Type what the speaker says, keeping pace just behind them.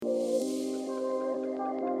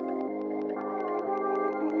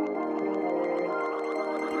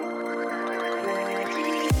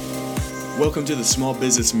Welcome to the Small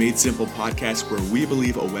Business Made Simple podcast, where we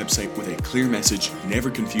believe a website with a clear message never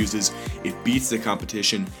confuses, it beats the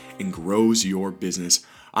competition, and grows your business.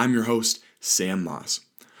 I'm your host, Sam Moss.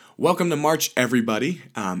 Welcome to March, everybody.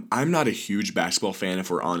 I'm not a huge basketball fan, if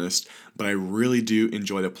we're honest, but I really do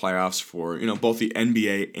enjoy the playoffs for both the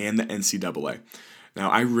NBA and the NCAA. Now,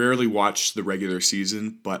 I rarely watch the regular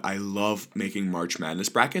season, but I love making March Madness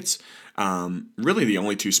brackets. Really, the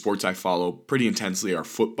only two sports I follow pretty intensely are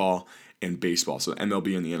football and baseball, so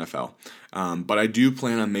MLB and the NFL. But I do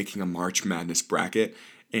plan on making a March Madness bracket,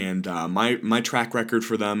 and my track record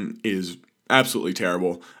for them is absolutely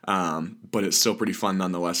terrible, but it's still pretty fun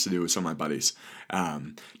nonetheless to do with some of my buddies.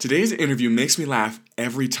 Today's interview makes me laugh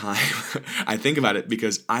every time I think about it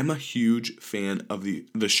because I'm a huge fan of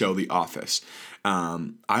the show The Office.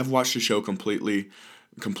 I've watched the show completely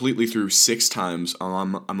through 6 times.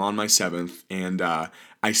 I'm on my 7th, and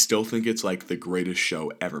I still think it's like the greatest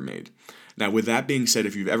show ever made. Now, with that being said,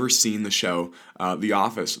 if you've ever seen the show The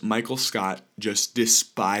Office, Michael Scott just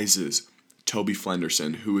despises Toby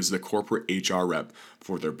Flenderson, who is the corporate HR rep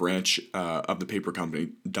for their branch of the paper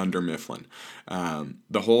company, Dunder Mifflin.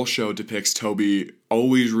 The whole show depicts Toby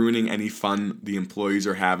always ruining any fun the employees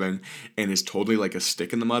are having and is totally like a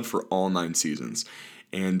stick in the mud for all 9 seasons.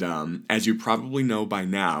 And as you probably know by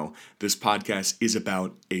now, this podcast is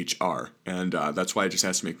about HR, and that's why it just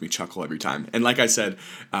has to make me chuckle every time. And like I said,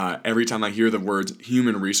 every time I hear the words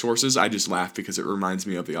human resources, I just laugh because it reminds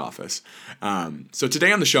me of The Office. So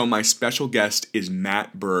today on the show, my special guest is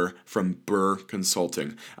Matt Burr from Burr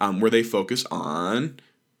Consulting, where they focus on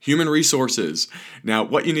human resources. Now,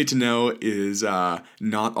 what you need to know is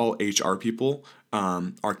not all HR people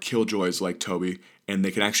are killjoys like Toby, and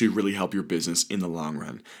they can actually really help your business in the long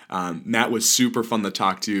run. Matt was super fun to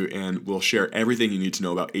talk to, and will share everything you need to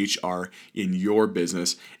know about HR in your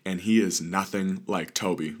business, and he is nothing like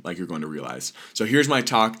Toby, like you're going to realize. So here's my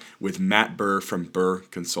talk with Matt Burr from Burr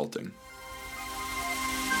Consulting.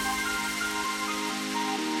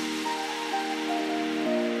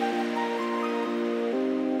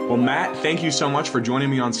 Well, Matt, thank you so much for joining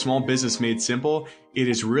me on Small Business Made Simple. It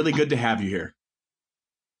is really good to have you here.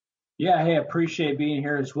 Yeah, hey, appreciate being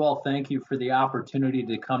here as well. Thank you for the opportunity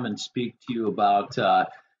to come and speak to you about,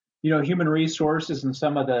 human resources and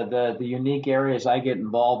some of the unique areas I get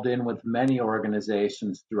involved in with many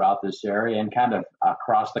organizations throughout this area and kind of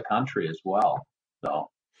across the country as well. So,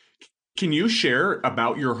 can you share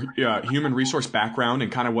about your human resource background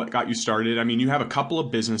and kind of what got you started? I mean, you have a couple of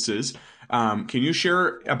businesses. Can you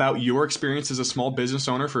share about your experience as a small business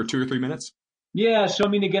owner for 2 or 3 minutes? Yeah, so I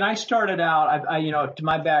mean, again, I started out.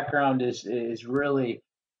 My background is really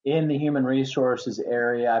in the human resources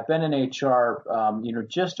area. I've been in HR,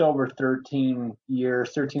 just over 13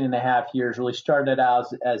 and a half years. Really started out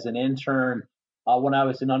as an intern when I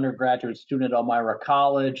was an undergraduate student at Elmira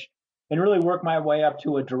College, and really worked my way up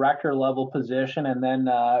to a director level position. And then,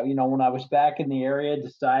 when I was back in the area,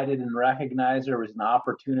 decided and recognized there was an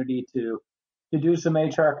opportunity to do some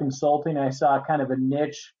HR consulting. I saw kind of a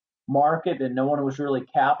niche market that no one was really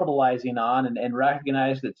capitalizing on, and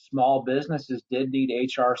recognized that small businesses did need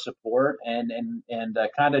HR support, and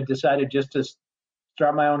kind of decided just to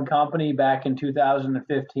start my own company back in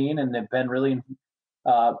 2015, and have been really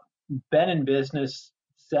been in business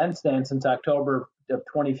since then, since October of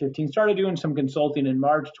 2015. Started doing some consulting in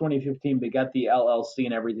March 2015, but got the LLC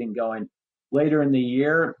and everything going later in the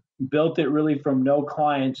year. Built it really from no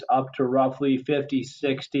clients up to roughly 50,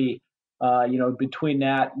 60. Between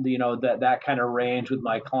that, that kind of range with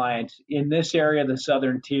my clients in this area, the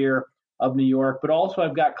southern tier of New York, but also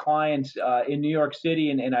I've got clients in New York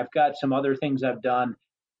City, and I've got some other things I've done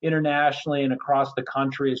internationally and across the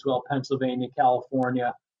country as well, Pennsylvania,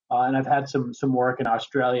 California, and I've had some work in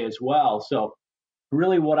Australia as well. So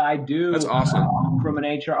really what I do— That's awesome. From an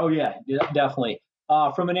HR, oh yeah, definitely.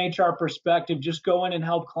 From an HR perspective, just go in and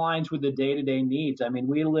help clients with the day-to-day needs. I mean,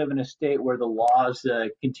 we live in a state where the laws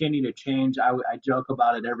continue to change. I joke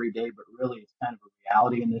about it every day, but really it's kind of a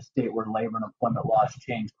reality in this state where labor and employment laws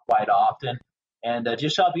change quite often. And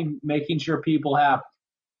just making sure people have,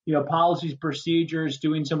 policies, procedures,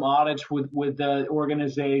 doing some audits with the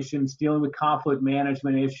organizations, dealing with conflict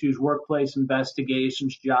management issues, workplace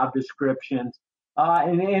investigations, job descriptions.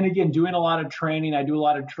 And again, doing a lot of training. I do a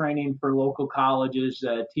lot of training for local colleges,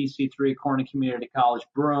 TC3, Corning Community College,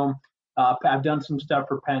 Broome. I've done some stuff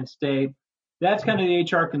for Penn State. That's kind of the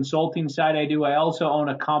HR consulting side I do. I also own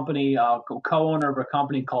a company, co-owner of a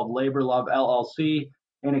company called Labor Love LLC,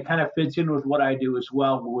 and it kind of fits in with what I do as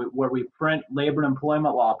well, where we print labor and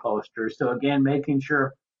employment law posters. So again, making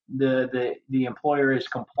sure the employer is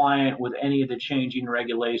compliant with any of the changing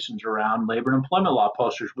regulations around labor and employment law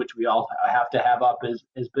posters, which we all have to have up as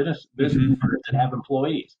business owners and have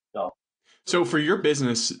employees. So for your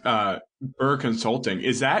business, Burr Consulting,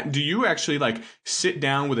 do you actually like sit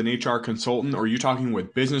down with an HR consultant, or are you talking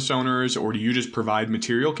with business owners, or do you just provide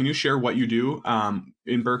material? Can you share what you do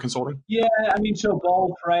in Burr Consulting? Yeah, I mean, so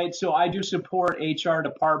both, right? So I do support HR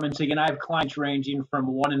departments. Again, I have clients ranging from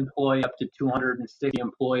 1 employee up to 260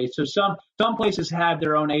 employees. So some places have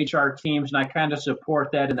their own HR teams, and I kind of support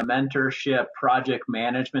that in the mentorship, project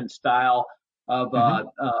management style of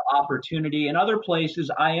opportunity. In other places,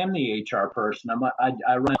 I am the HR person.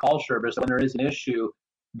 I run a call service. When there is an issue,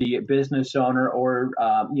 the business owner or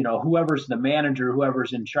whoever's the manager,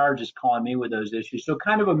 whoever's in charge is calling me with those issues. So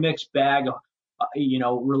kind of a mixed bag,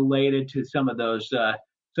 related to some of those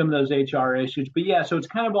HR issues. But yeah, so it's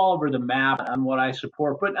kind of all over the map on what I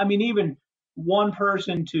support. But I mean, even 1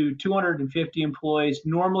 person to 250 employees,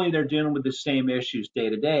 normally they're dealing with the same issues day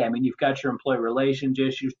to day. I mean, you've got your employee relations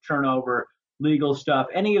issues, turnover, legal stuff.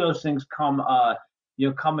 Any of those things come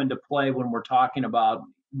into play when we're talking about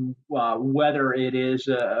whether it is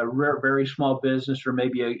a very small business or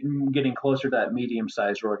maybe getting closer to that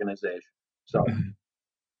medium-sized organization.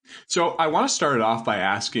 So I want to start it off by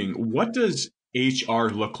asking, what does HR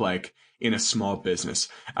look like in a small business?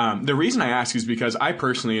 The reason I ask is because I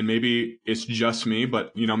personally, and maybe it's just me,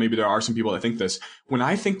 but maybe there are some people that think this, when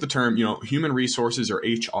I think the term, human resources or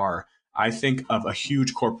HR, I think of a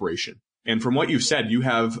huge corporation. And from what you've said, you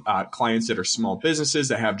have clients that are small businesses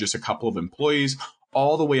that have just a couple of employees,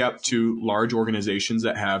 all the way up to large organizations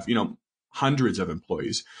that have, hundreds of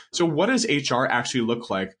employees. So what does HR actually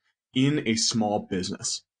look like in a small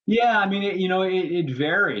business? Yeah, I mean, it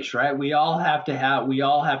varies, right? We all have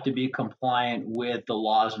to be compliant with the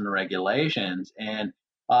laws and regulations. And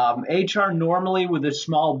HR normally with a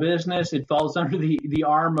small business, it falls under the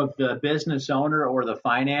arm of the business owner or the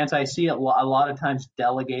finance. I see it a lot of times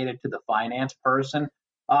delegated to the finance person.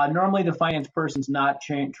 Normally the finance person's not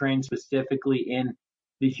trained specifically in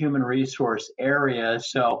the human resource area.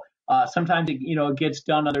 So sometimes it gets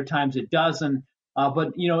done, other times it doesn't.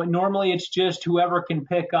 But normally it's just whoever can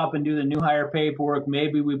pick up and do the new hire paperwork.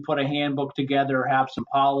 Maybe we put a handbook together or have some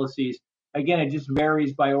policies. Again, it just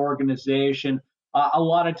varies by organization. A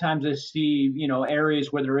lot of times I see,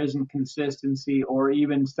 areas where there isn't consistency or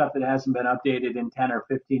even stuff that hasn't been updated in 10 or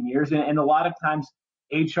 15 years. And a lot of times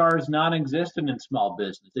HR is non-existent in small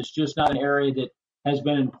business. It's just not an area that has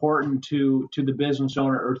been important to the business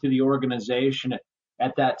owner or to the organization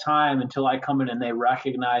at that time until I come in and they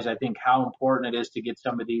recognize, I think, how important it is to get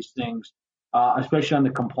some of these things, especially on the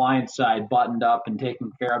compliance side, buttoned up and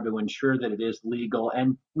taken care of to ensure that it is legal.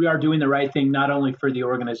 And we are doing the right thing, not only for the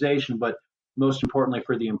organization, but most importantly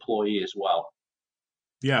for the employee as well.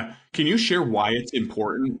 Yeah. Can you share why it's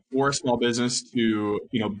important for a small business to,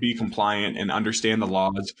 be compliant and understand the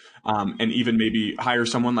laws, and even maybe hire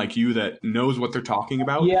someone like you that knows what they're talking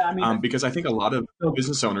about? Yeah, I mean, because I think a lot of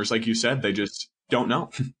business owners, like you said, they just don't know.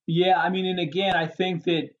 Yeah, I mean, and again, I think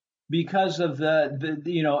that because of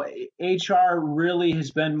the HR really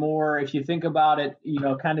has been more, if you think about it,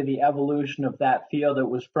 kind of the evolution of that field. It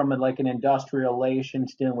was from like an industrial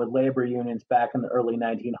relations dealing with labor unions back in the early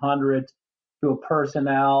 1900s to a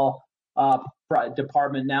personnel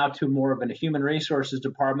department, now to more of a human resources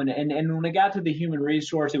department. And when it got to the human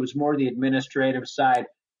resource, it was more the administrative side,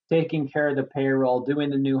 taking care of the payroll, doing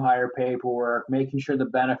the new hire paperwork, making sure the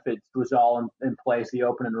benefits was all in place, the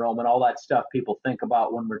open enrollment, all that stuff people think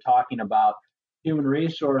about when we're talking about human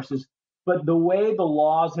resources. But the way the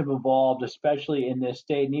laws have evolved, especially in this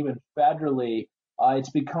state and even federally,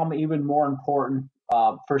 it's become even more important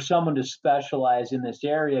for someone to specialize in this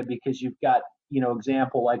area, because you've got,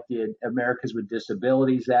 example like the Americans with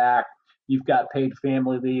Disabilities Act, you've got paid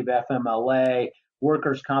family leave, FMLA,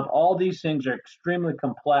 workers' comp. All these things are extremely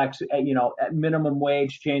complex, at minimum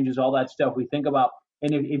wage changes, all that stuff we think about.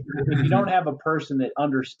 And if you don't have a person that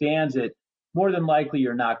understands it, more than likely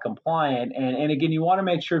you're not compliant. And again, you want to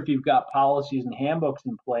make sure if you've got policies and handbooks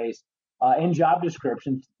in place and job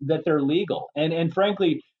descriptions that they're legal. And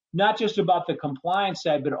frankly, not just about the compliance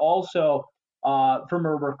side, but also from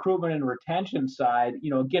a recruitment and retention side.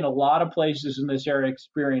 Again, a lot of places in this area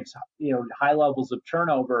experience, high levels of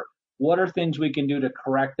turnover. What are things we can do to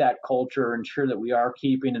correct that culture, ensure that we are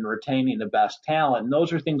keeping and retaining the best talent? And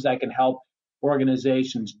those are things that can help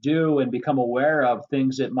organizations do and become aware of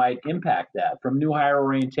things that might impact that, from new hire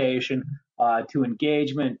orientation to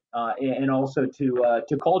engagement and also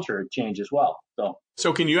to culture change as well.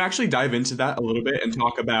 So can you actually dive into that a little bit and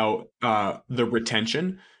talk about the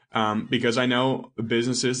retention? Because I know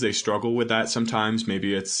businesses, they struggle with that sometimes.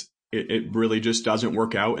 Maybe it really just doesn't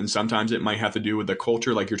work out. And sometimes it might have to do with the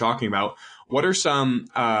culture like you're talking about. What are some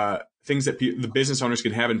things that the business owners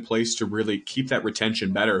can have in place to really keep that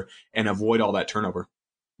retention better and avoid all that turnover?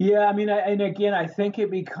 Yeah, I mean, and again, I think it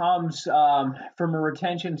becomes from a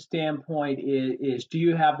retention standpoint is do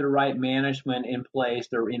you have the right management in place?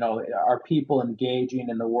 Or, are people engaging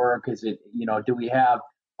in the work? Is it,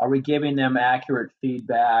 are we giving them accurate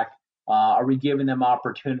feedback? Are we giving them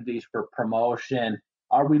opportunities for promotion?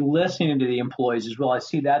 Are we listening to the employees as well? I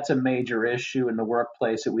see that's a major issue in the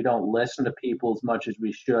workplace, that we don't listen to people as much as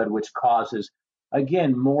we should, which causes,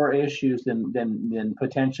 again, more issues than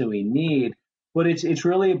potentially we need. But it's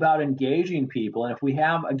really about engaging people. And if we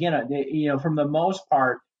have, again, from the most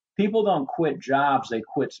part, people don't quit jobs, they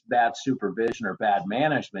quit bad supervision or bad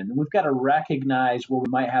management. And we've got to recognize where we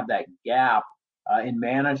might have that gap in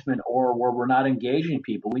management, or where we're not engaging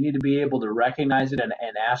people. We need to be able to recognize it and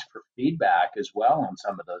ask for feedback as well on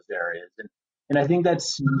some of those areas. And I think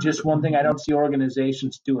that's just one thing I don't see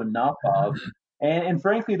organizations do enough of. And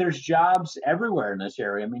frankly, there's jobs everywhere in this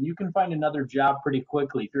area. I mean, you can find another job pretty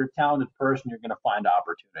quickly. If you're a talented person, you're going to find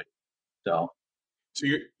opportunity. So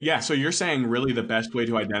you're saying really the best way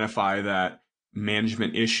to identify that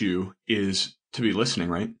management issue is to be listening,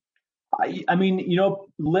 right? I mean,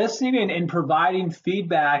 listening and providing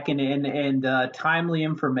feedback and timely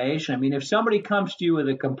information. I mean, if somebody comes to you with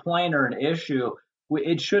a complaint or an issue,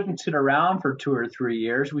 it shouldn't sit around for 2 or 3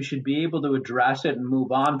 years. We should be able to address it and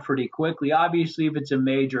move on pretty quickly. Obviously, if it's a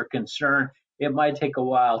major concern, it might take a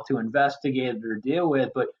while to investigate it or deal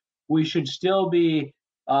with, but we should still be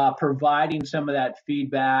providing some of that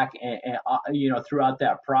feedback and throughout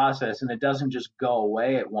that process, and it doesn't just go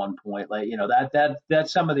away at one point.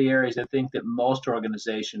 That's some of the areas I think that most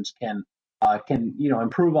organizations can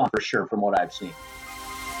improve on, for sure, from what I've seen.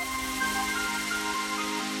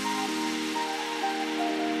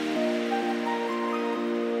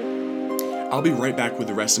 I'll be right back with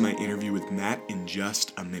the rest of my interview with Matt in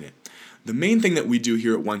just a minute. The main thing that we do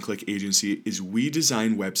here at One Click Agency is we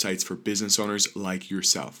design websites for business owners like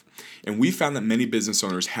yourself. And we found that many business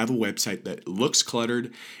owners have a website that looks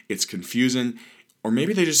cluttered, it's confusing, or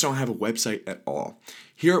maybe they just don't have a website at all.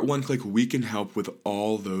 Here at One Click, we can help with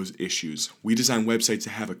all those issues. We design websites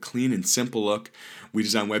to have a clean and simple look. We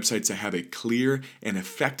design websites to have a clear and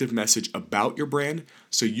effective message about your brand,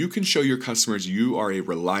 so you can show your customers you are a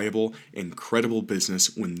reliable and credible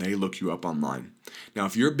business when they look you up online. Now,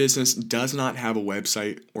 if your business does not have a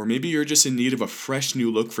website, or maybe you're just in need of a fresh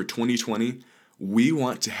new look for 2020, we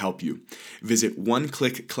want to help you. Visit One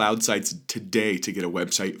Click Cloud Sites today to get a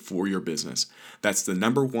website for your business. That's the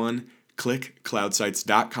number one,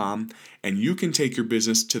 clickcloudsites.com, and you can take your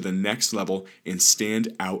business to the next level and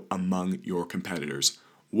stand out among your competitors.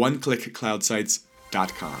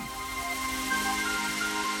 oneclickcloudsites.com.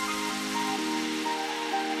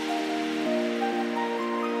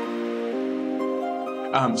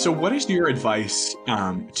 So what is your advice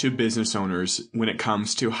to business owners when it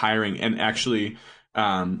comes to hiring and actually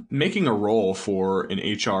making a role for an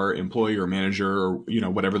HR employee or manager, or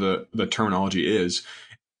whatever the terminology is,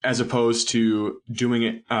 as opposed to doing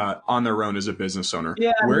it on their own as a business owner?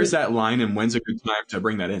 Yeah, where is that line, and when's a good time to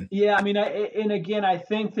bring that in? Yeah, I mean, I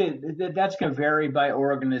think that's going to vary by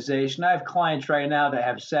organization. I have clients right now that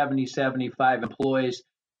have 70, 75 employees.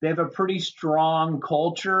 They have a pretty strong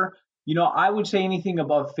culture. I would say anything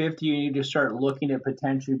above 50, you need to start looking at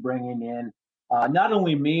potentially bringing in not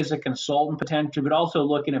only me as a consultant potentially, but also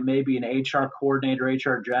looking at maybe an HR coordinator,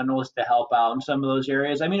 HR generalist to help out in some of those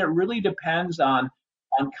areas. I mean, it really depends on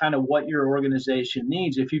kind of what your organization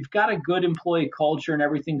needs. If you've got a good employee culture and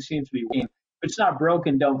everything seems to be working, if it's not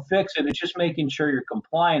broken, don't fix it. It's just making sure you're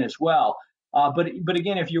compliant as well. But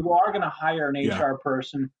again, if you are going to hire an HR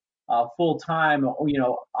person full time,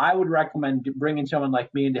 I would recommend bringing someone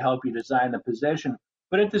like me in to help you design the position.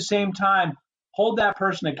 But at the same time, hold that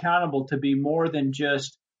person accountable to be more than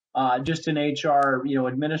just an HR,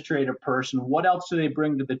 administrative person. What else do they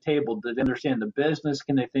bring to the table? Do they understand the business?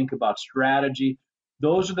 Can they think about strategy?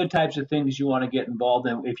 Those are the types of things you want to get involved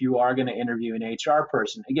in if you are going to interview an HR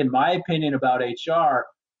person. Again, my opinion about HR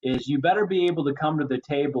is you better be able to come to the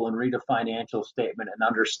table and read a financial statement and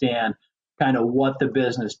understand kind of what the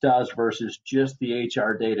business does versus just the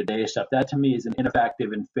HR day-to-day stuff. That to me is an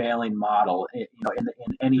ineffective and failing model, in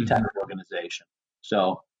any type of organization.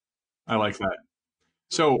 So I like that.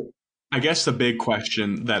 So I guess the big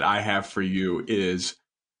question that I have for you is,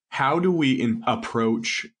 how do we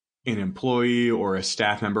approach an employee or a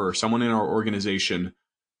staff member or someone in our organization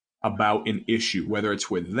about an issue, whether it's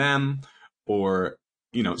with them or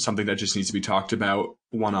something that just needs to be talked about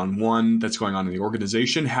one-on-one that's going on in the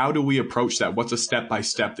organization? How do we approach that? What's a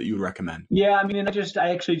step-by-step that you would recommend? Yeah, I mean, I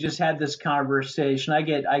actually just had this conversation. I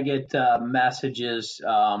get messages,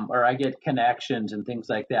 or I get connections and things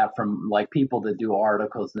like that from like people that do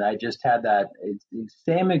articles, and I just had that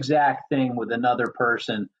same exact thing with another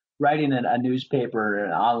person writing a newspaper,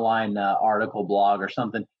 an online article, blog, or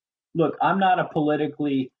something. Look,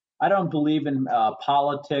 I don't believe in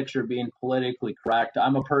politics or being politically correct.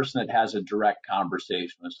 I'm a person that has a direct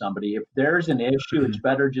conversation with somebody. If there's an issue, it's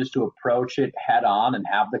better just to approach it head on and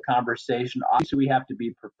have the conversation. Obviously, we have to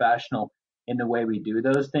be professional in the way we do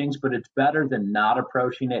those things, but it's better than not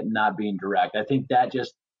approaching it and not being direct. I think that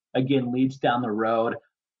just, again, leads down the road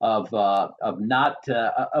of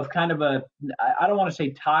kind of a, I don't want to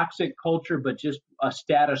say toxic culture, but just a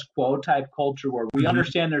status quo type culture where we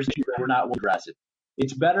understand there's issues, but we're not going to address it.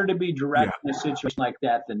 It's better to be direct in a situation like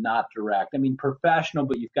that than not direct. I mean, professional,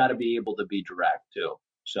 but you've got to be able to be direct too.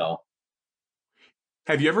 So,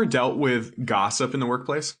 have you ever dealt with gossip in the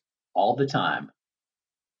workplace? all the time.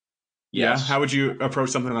 Yeah. Yes. How would you approach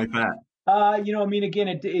something like that? I mean, again,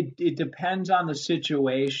 it depends on the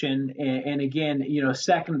situation, and again,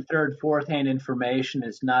 second, third, fourth hand information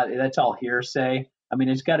is not, that's all hearsay. I mean,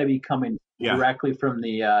 it's got to be coming directly from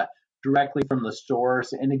the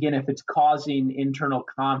source. And again, if it's causing internal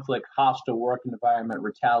conflict, hostile work environment,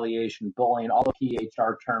 retaliation, bullying, all the key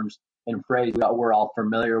HR terms and phrases we're all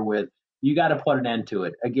familiar with, you got to put an end to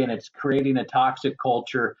it. Again, it's creating a toxic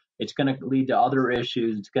culture. It's going to lead to other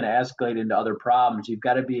issues. It's going to escalate into other problems. You've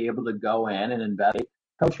got to be able to go in and investigate,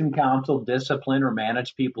 coach and counsel, discipline, or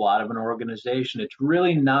manage people out of an organization. It's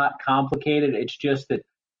really not complicated. It's just that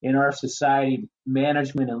in our society,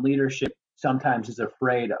 management and leadership sometimes is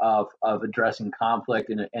afraid of addressing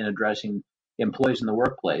conflict and addressing employees in the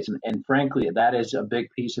workplace. And frankly, that is a big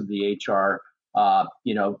piece of the HR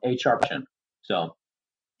passion. So.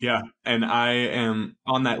 Yeah. And I am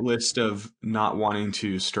on that list of not wanting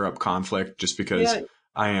to stir up conflict just because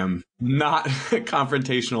I am not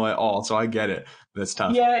confrontational at all. So I get it. That's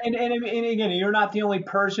tough. Yeah. And again, you're not the only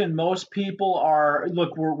person. Most people are,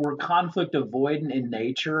 look, we're conflict avoidant in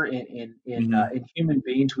nature, in human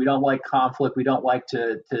beings. We don't like conflict. We don't like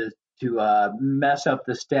to mess up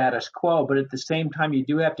the status quo. But at the same time, you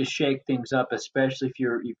do have to shake things up, especially if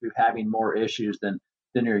you're having more issues than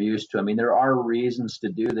you're used to. I mean, there are reasons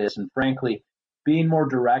to do this. And frankly, being more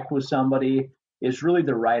direct with somebody is really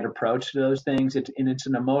the right approach to those things. It's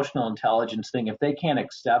an emotional intelligence thing. If they can't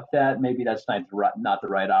accept that, maybe that's not the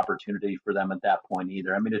right opportunity for them at that point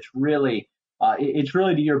either. I mean, it's really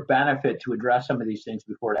to your benefit to address some of these things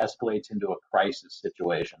before it escalates into a crisis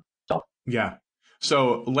situation. So. Yeah.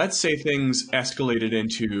 So let's say things escalated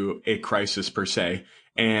into a crisis per se,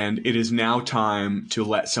 and it is now time to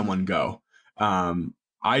let someone go.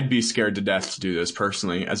 I'd be scared to death to do this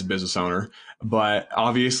personally as a business owner, but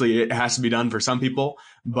obviously it has to be done for some people.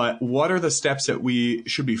 But what are the steps that we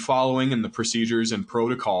should be following and the procedures and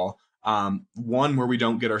protocol? One, where we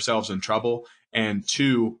don't get ourselves in trouble, and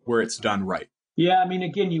two, where it's done right. Yeah, I mean,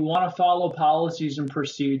 again, you want to follow policies and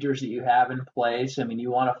procedures that you have in place. I mean,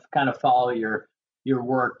 you want to kind of follow your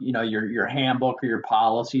work, your handbook or your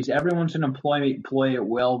policies. Everyone's an employee at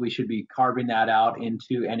will. We should be carving that out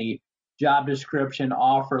into any job description,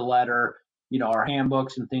 offer letter, our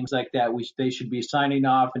handbooks and things like that. They should be signing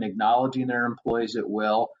off and acknowledging their employees at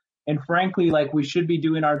will. And frankly, like, we should be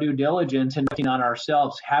doing our due diligence and looking on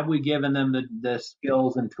ourselves. Have we given them the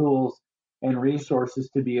skills and tools and resources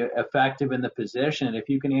to be effective in the position? And if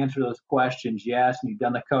you can answer those questions, yes, and you've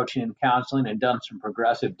done the coaching and counseling and done some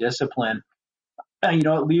progressive discipline, it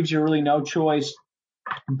leaves you really no choice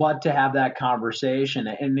but to have that conversation.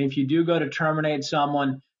 And if you do go to terminate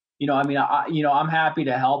someone, I'm happy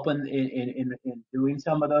to help in doing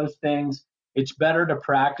some of those things. It's better to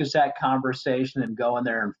practice that conversation and go in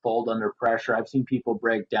there and fold under pressure. I've seen people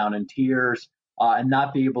break down in tears and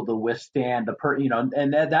not be able to withstand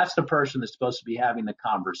and that's the person that's supposed to be having the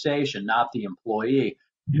conversation, not the employee.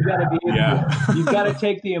 You got to be you've got to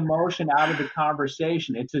take the emotion out of the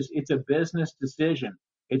conversation. It's a business decision.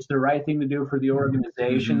 It's the right thing to do for the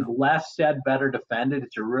organization. Mm-hmm. Less said, better defended.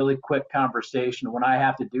 It's a really quick conversation. When I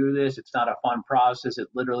have to do this, it's not a fun process. It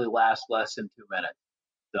literally lasts less than 2 minutes.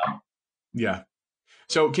 So. Yeah.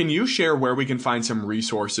 So can you share where we can find some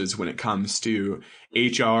resources when it comes to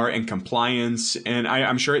HR and compliance? And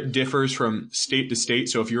I'm sure it differs from state to state.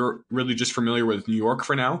 So if you're really just familiar with New York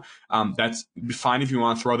for now, that's fine if you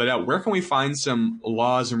want to throw that out. Where can we find some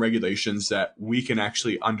laws and regulations that we can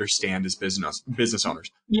actually understand as business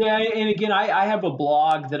owners? Yeah, and again, I have a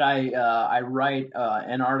blog that I write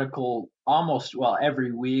an article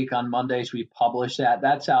every week. On Mondays we publish that.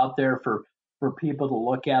 That's out there for for people to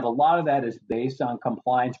look at. A lot of that is based on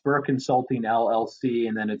compliance. Burr Consulting LLC,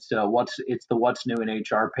 and then it's the What's New in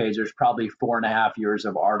HR page. There's probably 4.5 years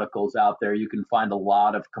of articles out there. You can find a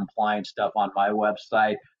lot of compliance stuff on my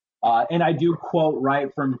website, and I do quote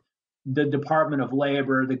right from the Department of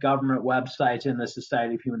Labor, the government websites, and the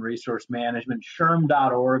Society of Human Resource Management.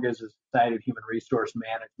 SHRM.org is the Society of Human Resource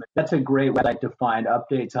Management. That's a great website to find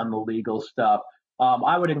updates on the legal stuff.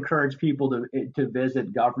 I would encourage people to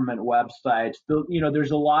visit government websites.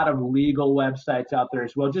 There's a lot of legal websites out there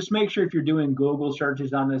as well. Just make sure if you're doing Google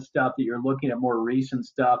searches on this stuff that you're looking at more recent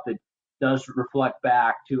stuff that does reflect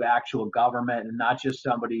back to actual government and not just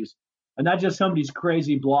somebody's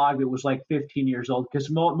crazy blog that was like 15 years old, because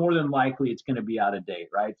more than likely it's going to be out of date,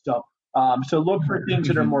 right? So look for things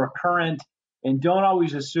that are more current. And don't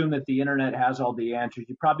always assume that the internet has all the answers.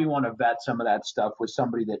 You probably want to vet some of that stuff with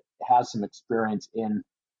somebody that has some experience in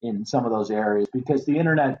some of those areas, because the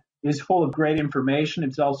internet is full of great information.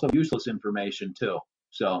 It's also useless information too.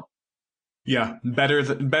 So, yeah, better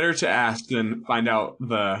to ask than find out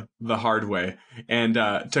the hard way. And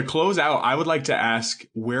to close out, I would like to ask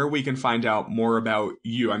where we can find out more about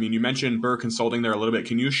you. I mean, you mentioned Burr Consulting there a little bit.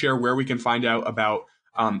 Can you share where we can find out about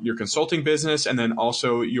your consulting business, and then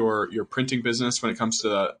also your printing business when it comes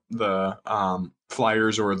to the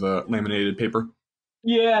flyers or the laminated paper?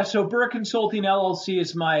 Yeah, so Burr Consulting LLC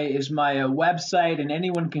is my website, and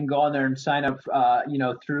anyone can go on there and sign up,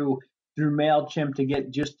 through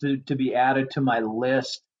MailChimp to be added to my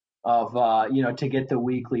list of, to get the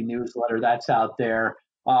weekly newsletter that's out there.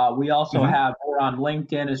 We also we're on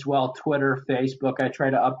LinkedIn as well, Twitter, Facebook. I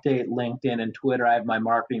try to update LinkedIn and Twitter. I have my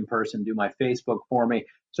marketing person do my Facebook for me.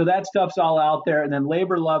 So that stuff's all out there. And then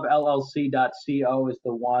laborlovellc.co is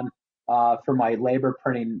the one for my labor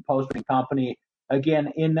printing posting company.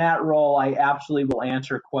 Again, in that role, I absolutely will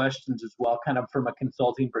answer questions as well, kind of from a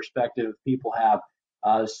consulting perspective. If people have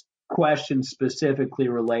questions specifically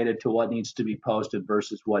related to what needs to be posted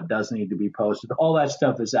versus what doesn't need to be posted. All that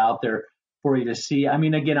stuff is out there for you to see. I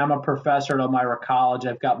mean, again, I'm a professor at Elmira College.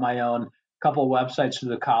 I've got my own couple of websites through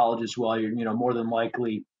the college as well. You're more than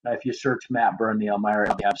likely, if you search Matt Burr in the Elmira,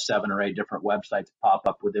 you have 7 or 8 different websites pop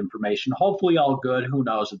up with information. Hopefully all good. Who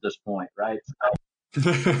knows at this point, right?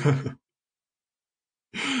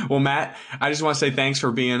 Well, Matt, I just want to say thanks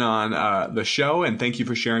for being on the show, and thank you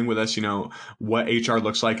for sharing with us, what HR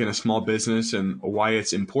looks like in a small business and why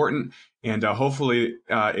it's important. And hopefully,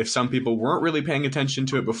 if some people weren't really paying attention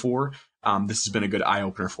to it before, this has been a good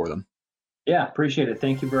eye-opener for them. Yeah, appreciate it.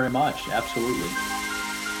 Thank you very much. Absolutely.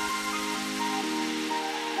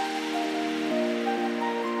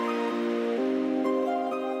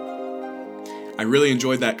 I really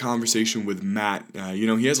enjoyed that conversation with Matt.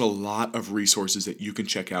 He has a lot of resources that you can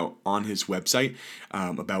check out on his website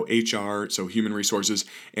about HR, so human resources,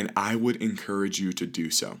 and I would encourage you to do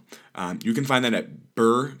so. You can find that at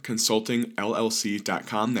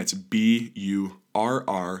burrconsultingllc.com. That's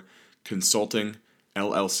BURR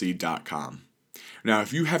consultingllc.com. Now,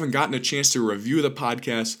 if you haven't gotten a chance to review the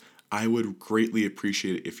podcast, I would greatly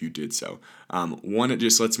appreciate it if you did so. 1, it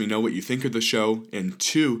just lets me know what you think of the show, and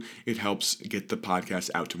 2, it helps get the podcast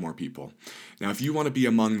out to more people. Now, if you want to be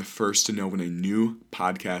among the first to know when a new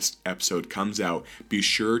podcast episode comes out, be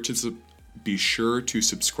sure to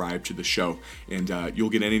subscribe to the show, and you'll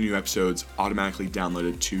get any new episodes automatically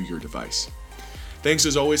downloaded to your device. Thanks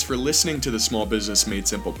as always for listening to the Small Business Made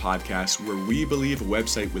Simple podcast, where we believe a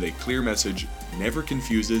website with a clear message never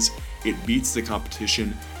confuses, it beats the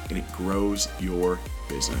competition, and it grows your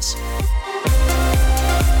business.